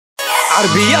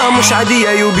عربية مش عادية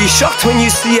you be shocked when you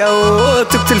see her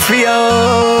تقتل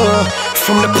فيها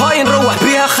from the party نروح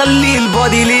بيها خلي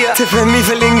البادي ليا تفهمي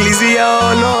في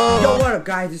الإنجليزية no. Yo, what up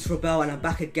guys, it's Rubel and I'm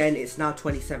back again. It's now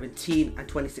 2017 and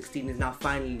 2016 is now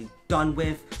finally done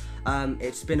with.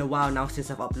 It's been a while now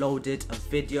since I've uploaded a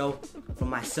video from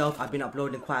myself. I've been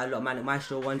uploading quite a lot of Manic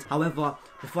Maestro ones. However,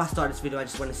 before I start this video, I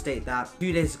just want to state that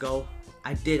 2 days ago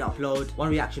I did upload one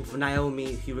reaction for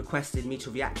Naomi, who requested me to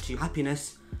react to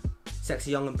Happiness,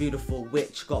 Sexy Young and Beautiful,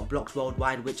 which got blocked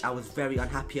worldwide, which I was very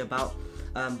unhappy about.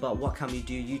 But what can we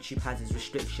do? YouTube has its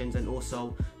restrictions, and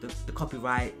also the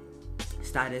copyright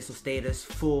status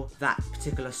for that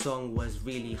particular song was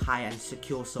really high and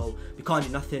secure, so we can't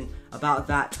do nothing about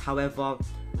that. However,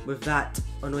 with that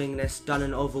annoyingness done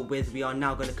and over with, we are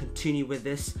now going to continue with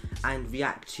this and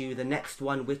react to the next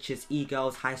one, which is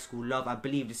E-Girls High School Love. I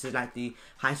believe this is like the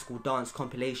high school dance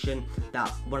compilation that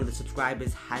one of the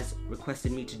subscribers has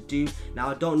requested me to do. Now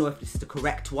I don't know if this is the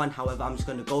correct one, however I'm just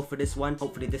going to go for this one.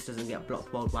 Hopefully this doesn't get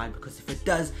blocked worldwide, because if it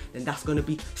does, then that's going to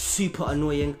be super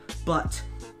annoying. But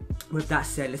with that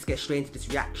said, let's get straight into this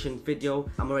reaction video.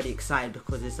 I'm already excited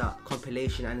because it's a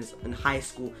compilation and it's in high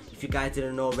school. If you guys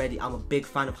didn't know already, I'm a big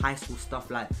fan of high school stuff.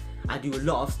 Like, I do a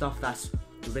lot of stuff that's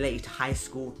related to high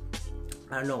school.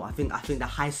 I don't know, I think the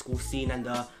high school scene and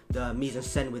the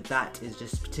mise-en-scène with that is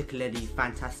just particularly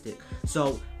fantastic.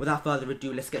 So without further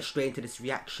ado, let's get straight into this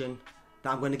reaction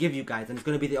that I'm going to give you guys, and it's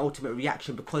going to be the ultimate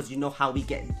reaction because you know how we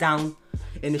get down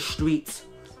in the streets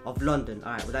of London.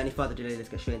 Alright, without any further delay, let's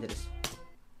get straight into this.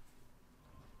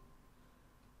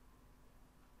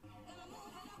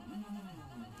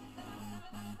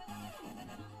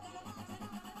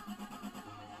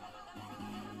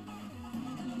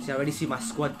 See, I already see my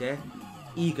squad there.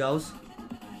 E-Girls.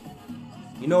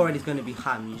 You know already it's gonna be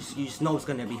ham. You just know it's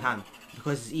gonna be ham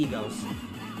because it's E-Girls.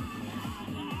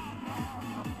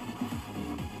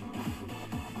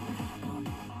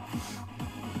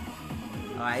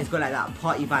 Alright, it's got like that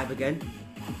party vibe again.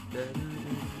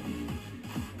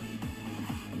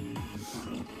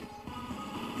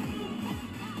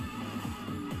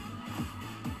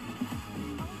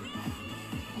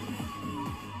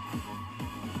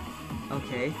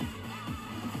 Okay.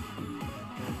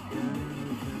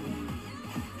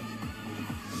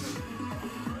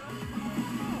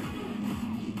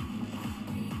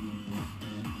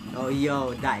 Oh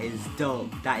yo, that is dope.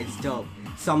 That is dope.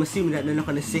 So I'm assuming that they're not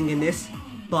gonna sing in this,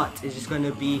 but it's just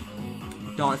gonna be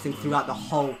dancing throughout the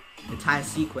whole entire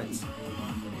sequence.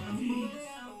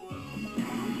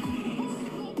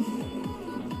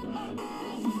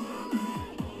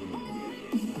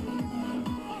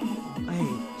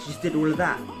 She just did all of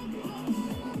that.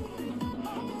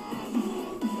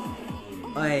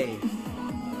 Hey,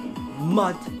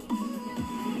 mud.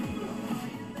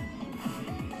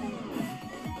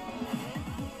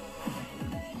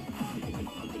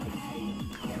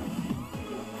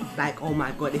 Like, oh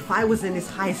my god, if I was in this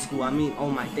high school, I mean, oh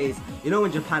my days. You know,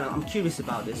 in Japan, I'm curious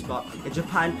about this, but in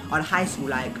Japan, on high school,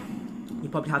 like, you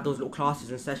probably have those little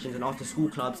classes and sessions and after school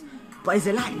clubs. But is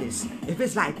it like this? If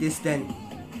it's like this, then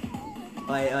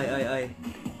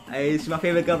it's my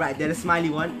favorite girl right there, the smiley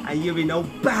one, and you already know,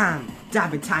 bam,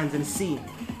 dabbing times in the scene.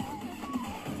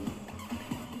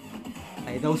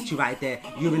 Hey, those two right there,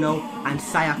 Yurino and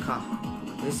Sayaka.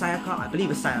 Is it Sayaka? I believe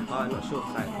it's Sayaka, I'm not sure.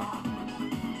 Sayaka.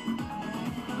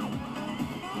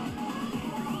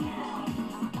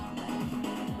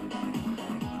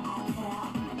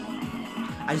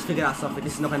 I just figured out something.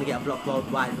 This is not going to get a block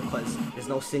worldwide because there's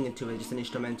no singing to it, just an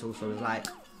instrumental. So it's like,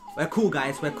 we're cool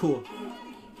guys, we're cool.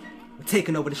 We're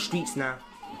taking over the streets now.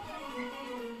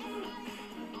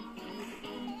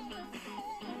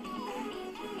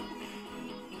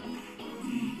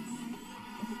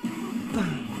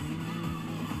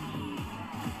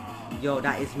 Yo,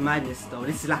 that is madness though.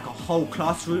 This is like a whole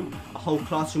classroom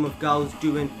of girls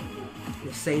doing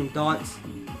the same dance.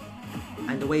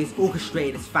 And the way it's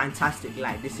orchestrated is fantastic.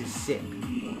 Like, this is sick.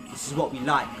 This is what we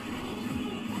like.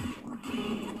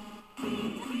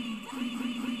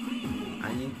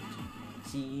 And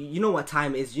you know what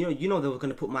time it is. You know they were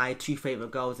gonna put my two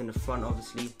favorite girls in the front,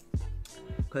 obviously,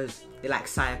 because they like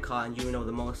Sayaka and Yurino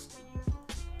the most.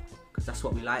 Because that's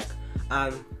what we like.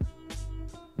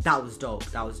 That was dope.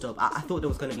 That was dope. I thought there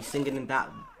was gonna be singing in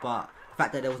that, but the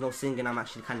fact that there was no singing, I'm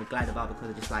actually kind of glad about, because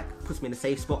it just like puts me in a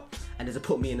safe spot, and doesn't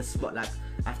put me in a spot like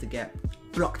I have to get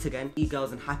blocked again.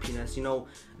 E-Girls and Happiness, you know,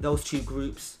 those two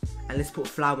groups, and let's put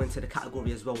Flower into the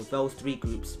category as well. With those three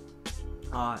groups,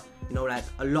 you know, like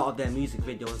a lot of their music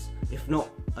videos, if not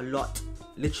a lot,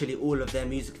 literally all of their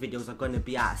music videos are going to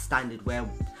be at a standard where,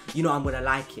 you know, I'm going to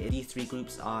like it. These three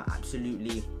groups are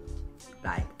absolutely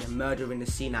Like, they're murdering the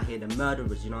scene out here. They're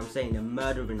murderers, you know what I'm saying? They're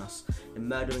murdering us. They're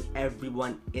murdering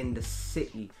everyone in the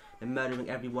city. They're murdering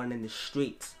everyone in the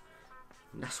streets.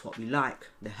 And that's what we like.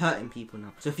 They're hurting people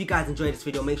now. So if you guys enjoyed this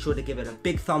video, make sure to give it a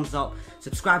big thumbs up.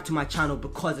 Subscribe to my channel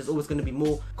because there's always going to be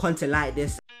more content like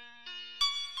this.